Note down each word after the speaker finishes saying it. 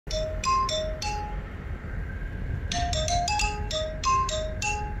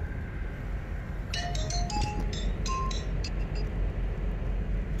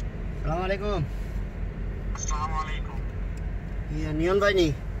আসসালামু আলাইকুম। আসসালামু আলাইকুম। নিয়ন ভাই নি?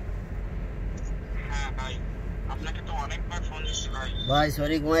 হ্যাঁ ভাই, আপনাকে তো অনেকবার ফোন দিচ্ছি ভাই। ভাই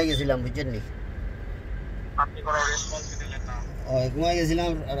সরি, ঘুমাই গেছিলাম বুঝছেন নি। আপনি কোনো রেসপন্স দিলেন না। ঘুমাই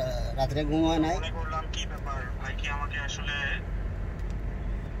গেছিলাম, রাত্রে ঘুমা নাই। মনে করলাম কি ব্যাপার, ভাই কি আমাকে আসলে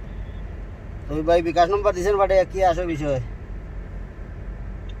তুমি ভাই বিকাশ নম্বর দিছেন বাটে, কি আসো বিষয়?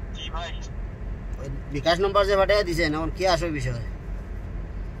 কি ভাই? বিকাশ নম্বর যে বাটে দিছেন এখন কি আসো বিষয়?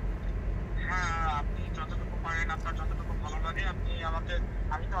 হ্যাঁ, আপনি যতটুকু পারেন, আপনার যতটুকু ভালো লাগে আপনি আমাকে।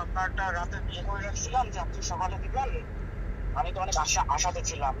 আমি তো আপনারটা রাতে বিয়ে করে রাখছিলাম যে আপনি সকালে দিবেন। আমি তো অনেক আশাতে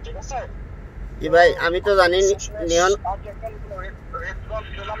ছিলাম, ঠিক আছে। কি ভাই আমি তো জানি নিয়ন। রেসপন্স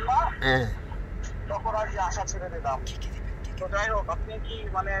দিলাম না, হ্যাঁ তখন আর কি আশা ছেড়ে দিলাম। তো যাই হোক, আপনি কি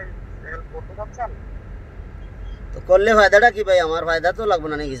মানে হেল্প করতে চাচ্ছেন? তো করলে ফায়দাটা কি ভাই? আমার ফায়দা তো লাগবে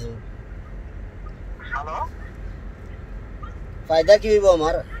না কিছু। হ্যালো, ফায়দা কি হইব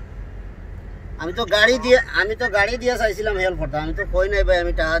আমার? আমি তো গাড়ি দিয়ে চাইছিলাম হেল্প করতে। আমি তো কই নাই ভাই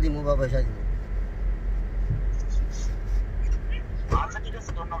আমি টাকা দিব বা পয়সা দিব। আচ্ছা ঠিক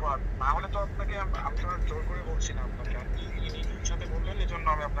আছে, ধন্যবাদ। তাহলে তো আপনাকে আমি তো আর জোর করে বলছি না আপনাকে, আপনি ইচ্ছাতে বললেন, এই জন্য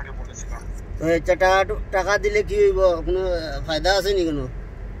আমি আপনাকে বলেছিলাম। তো টাকা দিলে কি হইব? কোনো ফায়দা আছে নি? কোনো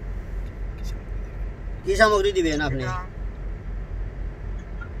কি সামগ্রী দিবেন আপনি?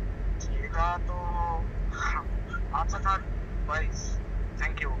 এটা তো আচ্ছা থাক ভাই,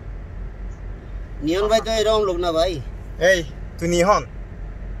 থ্যাংক ইউ। নিয়ন ভাই তো এরকম লোক না ভাই। এই তুই নিহন?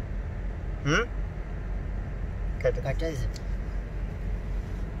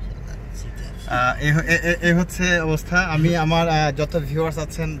 এই হচ্ছে অবস্থা। আমি আমার যত ভিউয়ার্স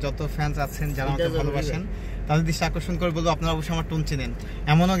আছেন, যত ফ্যান্স আছেন, যারা আমাকে ভালোবাসেন, তাদের দৃষ্টি আকর্ষণ করে বলবো আপনারা অবশ্যই আমার টোন চেনেন।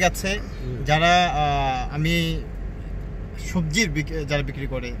 এমনও গেছে যারা আমি সবজির যারা বিক্রি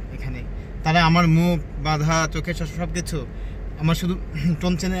করে এখানে, তারা আমার মুখ বাঁধা, চোখের সব কিছু আমার শুধু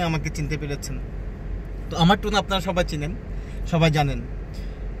টোন চেনে আমাকে চিনতে পেরেছেন। তো আমার টোন আপনারা সবাই চিনেন, সবাই জানেন।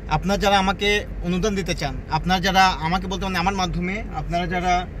 আপনারা যারা আমাকে অনুদান দিতে চান, আপনারা যারা আমাকে বলতে মানে আমার মাধ্যমে আপনারা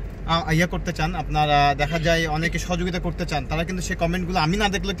যারা ইয়া করতে চান, আপনারা দেখা যায় অনেকে সহযোগিতা করতে চান, তারা কিন্তু সেই কমেন্টগুলো আমি না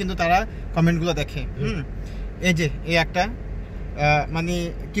দেখলে কিন্তু তারা কমেন্টগুলো দেখে। এই যে এই একটা মানে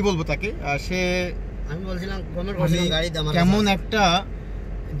কি বলবো তাকে, সে আমি বলছিলাম কেমন একটা,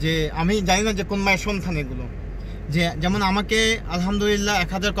 যে আমি জানি না যে কোন মায়ের সন্তান এগুলো, যে যেমন আমাকে আলহামদুলিল্লাহ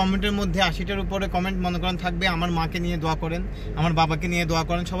 1000 কমেন্টের মধ্যে 80টার উপরে কমেন্ট মনে করেন থাকবে আমার মাকে নিয়ে দোয়া করেন, আমার বাবাকে নিয়ে দোয়া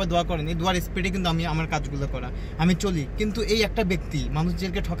করেন, সবাই দোয়া করেন। এই দোয়ার স্পিডে কিন্তু আমি আমার কাজগুলো করা আমি চলি। কিন্তু এই একটা ব্যক্তি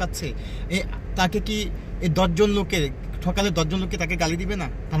মানুষদেরকে ঠকাচ্ছে, তাকে কি এই 10 জন লোকে ঠকালে 10 জন লোককে তাকে গালি দিবে না?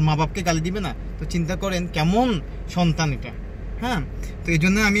 তার মা বাপকে গালি দিবে না? তো চিন্তা করেন কেমন সন্তান এটা। হ্যাঁ, তো এই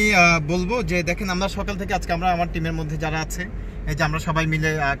জন্য আমি বলবো যে দেখেন, আমরা সকাল থেকে আজকে আমরা আমার টিমের মধ্যে যারা আছে, এই যে আমরা সবাই মিলে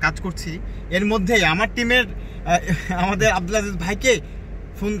কাজ করছি, এর মধ্যে আমার টিমের আমাদের আব্দুল আজিজ ভাইকে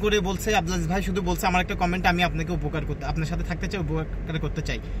ফোন করে বলছে, আব্দুল আজিজ ভাই শুধু বলছে আমার একটা কমেন্টে আমি আপনাকে উপকার করতে, আপনার সাথে থাকতে চাই, উপকার করতে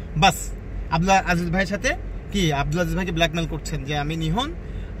চাই, বাস। আব্দুল আজিজ ভাইয়ের সাথে কি আব্দুল আজিজ ভাইকে ব্ল্যাকমেল করছেন যে আমি নিহন,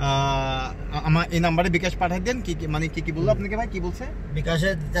 আমার এই নাম্বারে বিকাশ পাঠাই দেন। কি মানে কি বললো আপনাকে ভাই? কি বলছে? বিকাশে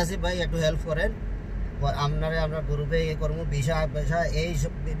দিতেছি ভাই, একটু হেল্প করেন। আমরা গ্রুপে করবো, ভিসা এই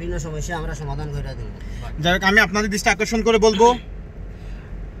বিভিন্ন সমস্যা আমরা সমাধান করে দেব। যাই হোক, আমি আপনাদের দৃষ্টি আকর্ষণ করে বলবো,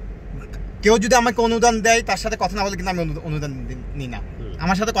 কেউ যদি আমাকে অনুদান দেয় তার সাথে কথা না বলে কিন্তু আমি অনুদান নিই না।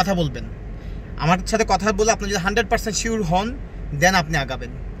 আমার সাথে কথা বলবেন, আমার সাথে কথা বলে আপনি যদি 100% শিওর হন, দেন আপনি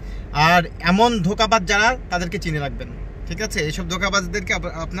আগাবেন। আর এমন ধোঁকাবাজ যারা, তাদেরকে চিনে রাখবেন, ঠিক আছে? এইসব ধোঁকাবাজদেরকে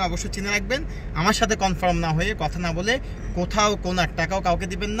আপনারা অবশ্যই চিনে রাখবেন। আমার সাথে কনফার্ম না হয়ে, কথা না বলে কোথাও কোনো এক টাকাও কাউকে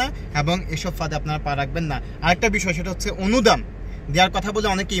দিবেন না, এবং এসব ফাঁদে আপনারা পা রাখবেন না। আরেকটা বিষয়, সেটা হচ্ছে অনুদান দেওয়ার কথা বলে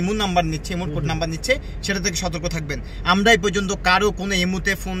অনেকে ইমো নাম্বার নিচ্ছে, ইমোর কোড নাম্বার নিচ্ছে, সেটা থেকে সতর্ক থাকবেন। আমরা এই পর্যন্ত কারো কোনো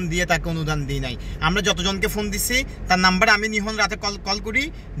ইমোতে ফোন দিয়ে তাকে অনুদান দিই নাই। আমরা যতজনকে ফোন দিচ্ছি তার নাম্বারে আমি নিহন রাতে কল করি,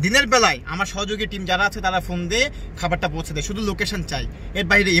 দিনের বেলায় আমার সহযোগী টিম যারা আছে তারা ফোন দিয়ে খাবারটা পৌঁছে দেয়, শুধু লোকেশন চাই। এর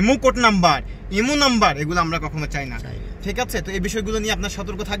বাইরে imo code number, imo number এগুলো আমরা কখনো চাই না, ঠিক আছে? তো এই বিষয়গুলো নিয়ে আপনার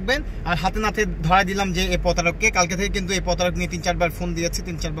সতর্ক থাকবেন। আর হাতে নাতে ধরা দিলাম যে এই প্রতারককে, কালকে থেকে কিন্তু এই প্রতারক নিয়ে 3-4 বার ফোন দিয়েছি,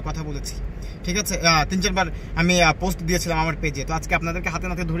 3-4 বার কথা বলেছি, ঠিক আছে? 3-4 বার আমি পোস্ট দিয়েছিলাম আমার পেজে। তো আজকে আপনাদেরকে হাতে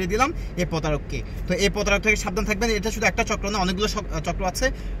নাতে ধরিয়ে দিলাম এই প্রতারককে। তো এই প্রতারক থেকে সাবধান থাকবেন। এটা শুধু একটা চক্র না, অনেকগুলো চক্র আছে।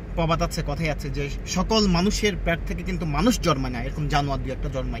 প্রবাদ আছে, কথাই আছে যে সকল মানুষের পেট থেকে কিন্তু মানুষ জন্মায় না, এরকম জানোয়ার দিয়ে একটা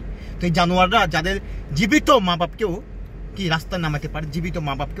জন্মায়। তো এই জানোয়াররা যাদের জীবিত মা বাপকেও কি রাস্তায় নামাতে পারে, জীবিত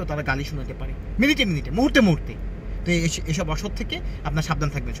মা বাপকেও তারা গালি শোনাতে পারে মিনিটে মিনিটে, মুহূর্তে। তো এইসব অসৎ থেকে আপনার সাবধান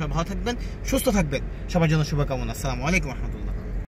থাকবেন। সবাই ভালো থাকবেন, সুস্থ থাকবেন। সবার জন্য শুভকামনা। আসসালামু আলাইকুম রহমতুল্লাহ।